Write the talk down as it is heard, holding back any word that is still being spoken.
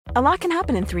A lot can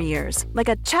happen in 3 years, like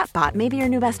a chatbot may be your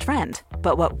new best friend.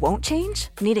 But what won't change?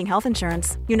 Needing health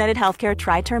insurance. United Healthcare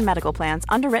Tri-Term Medical Plans,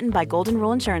 underwritten by Golden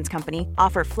Rule Insurance Company,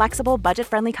 offer flexible,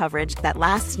 budget-friendly coverage that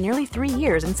lasts nearly 3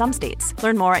 years in some states.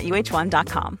 Learn more at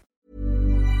uh1.com.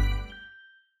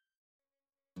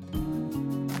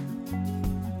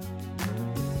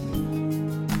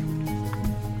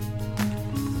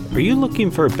 Are you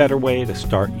looking for a better way to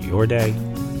start your day?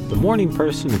 The Morning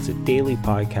Person is a daily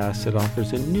podcast that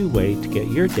offers a new way to get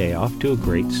your day off to a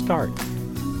great start.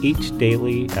 Each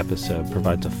daily episode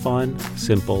provides a fun,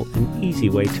 simple, and easy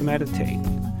way to meditate.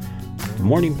 The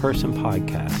Morning Person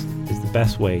podcast is the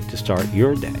best way to start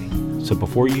your day. So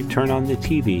before you turn on the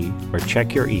TV or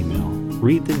check your email,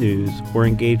 read the news, or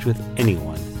engage with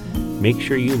anyone, make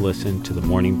sure you listen to the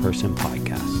Morning Person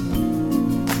podcast.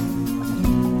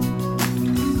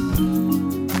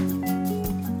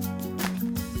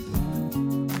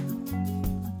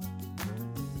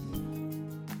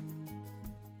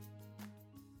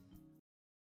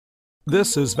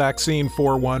 This is Vaccine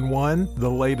 411, the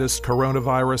latest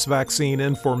coronavirus vaccine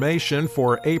information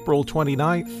for April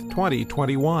 29,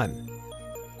 2021.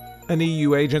 An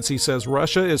EU agency says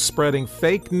Russia is spreading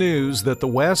fake news that the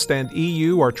West and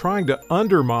EU are trying to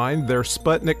undermine their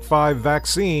Sputnik V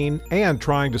vaccine and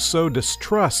trying to sow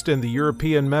distrust in the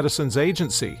European Medicines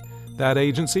Agency. That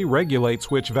agency regulates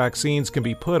which vaccines can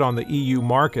be put on the EU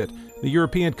market. The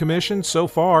European Commission so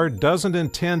far doesn't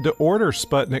intend to order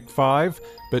Sputnik V,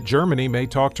 but Germany may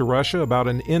talk to Russia about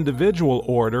an individual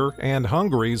order, and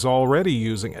Hungary's already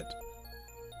using it.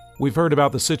 We've heard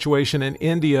about the situation in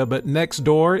India, but next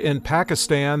door in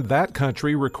Pakistan, that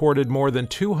country recorded more than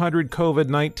 200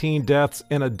 COVID-19 deaths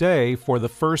in a day for the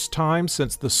first time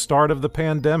since the start of the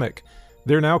pandemic.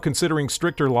 They're now considering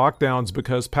stricter lockdowns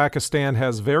because Pakistan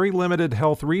has very limited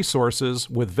health resources,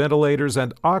 with ventilators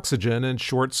and oxygen in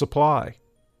short supply.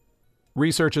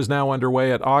 Research is now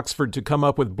underway at Oxford to come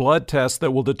up with blood tests that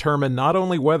will determine not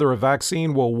only whether a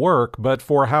vaccine will work, but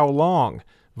for how long.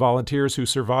 Volunteers who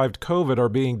survived COVID are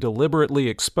being deliberately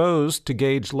exposed to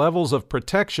gauge levels of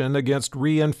protection against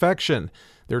reinfection.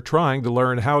 They're trying to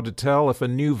learn how to tell if a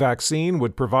new vaccine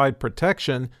would provide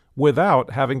protection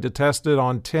without having to test it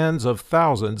on tens of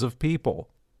thousands of people.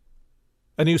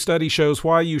 A new study shows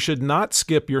why you should not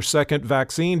skip your second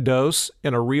vaccine dose.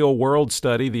 In a real-world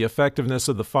study, the effectiveness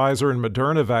of the Pfizer and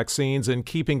Moderna vaccines in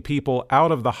keeping people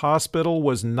out of the hospital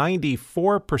was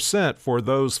 94% for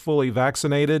those fully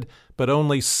vaccinated, but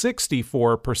only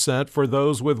 64% for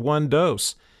those with one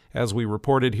dose. As we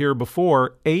reported here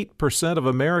before, 8% of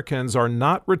Americans are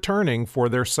not returning for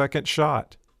their second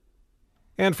shot.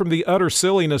 And from the utter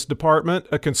silliness department,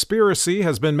 a conspiracy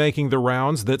has been making the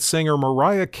rounds that singer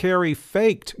Mariah Carey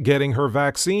faked getting her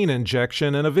vaccine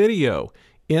injection in a video.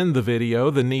 In the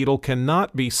video, the needle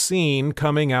cannot be seen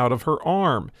coming out of her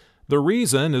arm. The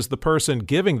reason is the person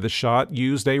giving the shot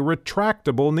used a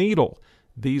retractable needle.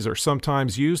 These are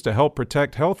sometimes used to help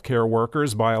protect healthcare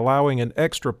workers by allowing an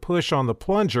extra push on the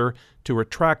plunger to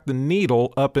retract the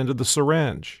needle up into the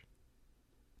syringe.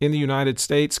 In the United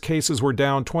States, cases were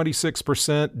down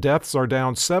 26%, deaths are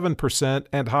down 7%,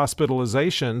 and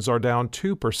hospitalizations are down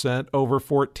 2% over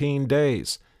 14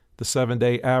 days. The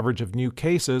 7-day average of new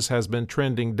cases has been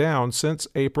trending down since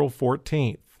April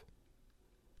 14th.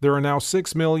 There are now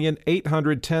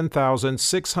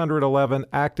 6,810,611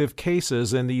 active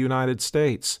cases in the United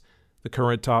States. The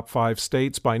current top 5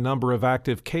 states by number of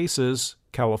active cases: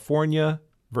 California,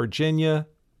 Virginia,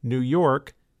 New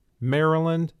York,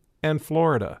 Maryland, and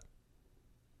Florida.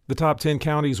 The top 10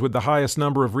 counties with the highest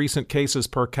number of recent cases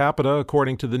per capita,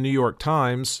 according to the New York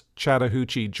Times: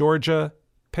 Chattahoochee, Georgia;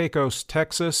 Pecos,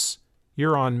 Texas;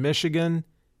 Huron, Michigan;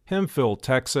 Hemphill,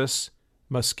 Texas;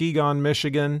 Muskegon,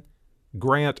 Michigan;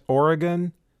 Grant,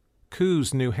 Oregon;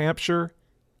 Coos, New Hampshire;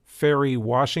 Ferry,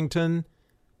 Washington;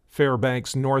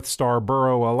 Fairbanks, North Star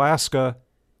Borough, Alaska;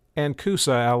 and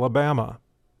Coosa, Alabama.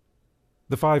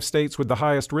 The 5 states with the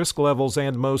highest risk levels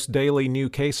and most daily new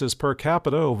cases per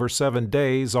capita over 7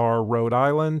 days are Rhode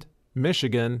Island,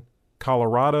 Michigan,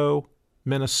 Colorado,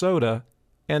 Minnesota,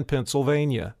 and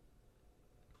Pennsylvania.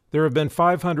 There have been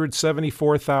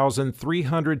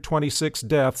 574,326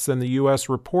 deaths in the U.S.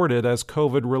 reported as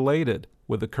COVID-related,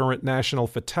 with a current national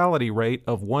fatality rate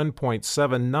of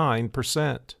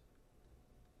 1.79%.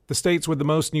 The states with the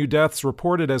most new deaths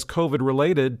reported as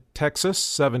COVID-related: Texas,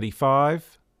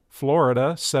 75,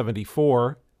 Florida,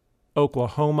 74,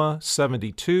 Oklahoma,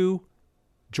 72,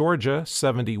 Georgia,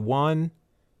 71,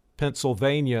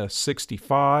 Pennsylvania,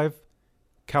 65,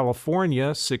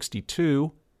 California,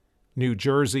 62, New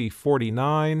Jersey,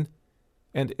 49,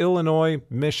 and Illinois,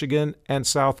 Michigan, and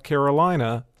South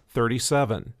Carolina,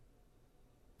 37.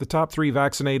 The top 3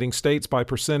 vaccinating states by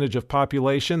percentage of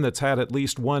population that's had at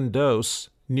least one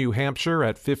dose: New Hampshire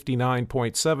at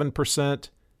 59.7%,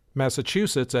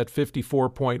 Massachusetts at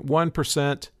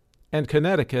 54.1%, and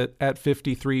Connecticut at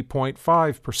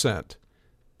 53.5%.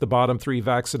 The bottom 3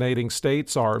 vaccinating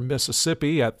states are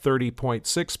Mississippi at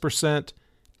 30.6%,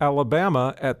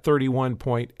 Alabama at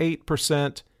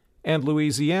 31.8%, and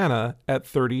Louisiana at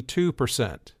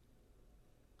 32%.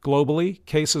 Globally,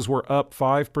 cases were up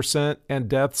 5% and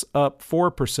deaths up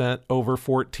 4% over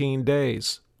 14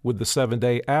 days, with the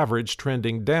 7-day average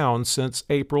trending down since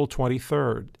April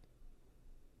 23rd.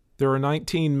 There are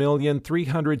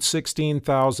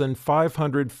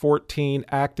 19,316,514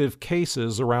 active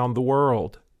cases around the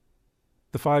world.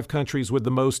 The 5 countries with the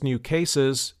most new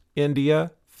cases: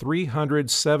 India,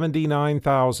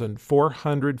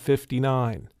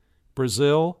 379,459.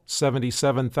 Brazil,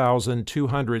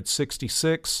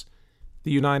 77,266,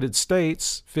 the United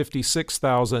States,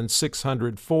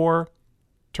 56,604,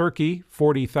 Turkey,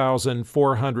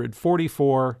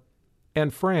 40,444,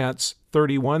 and France,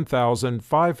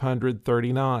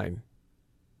 31,539.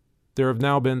 There have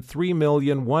now been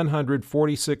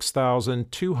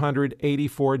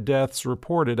 3,146,284 deaths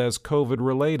reported as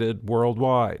COVID-related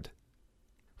worldwide.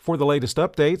 For the latest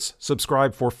updates,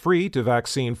 subscribe for free to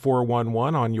Vaccine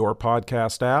 411 on your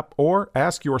podcast app, or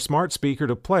ask your smart speaker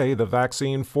to play the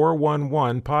Vaccine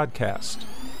 411 podcast.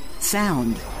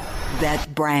 Sound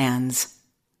that brands.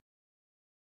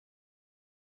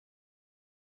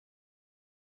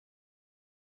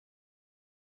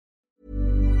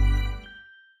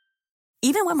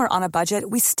 Even when we're on a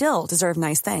budget, we still deserve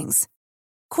nice things.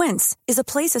 Quince is a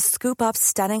place to scoop up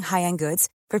stunning high-end goods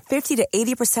for 50 to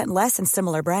 80% less than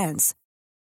similar brands.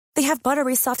 They have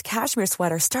buttery soft cashmere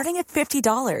sweaters starting at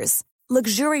 $50,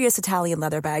 luxurious Italian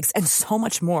leather bags, and so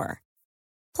much more.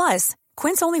 Plus,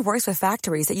 Quince only works with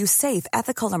factories that use safe,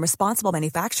 ethical, and responsible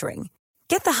manufacturing.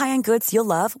 Get the high-end goods you'll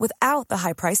love without the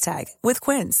high price tag with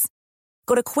Quince.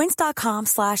 Go to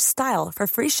quince.com/style for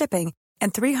free shipping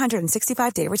and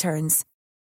 365-day returns.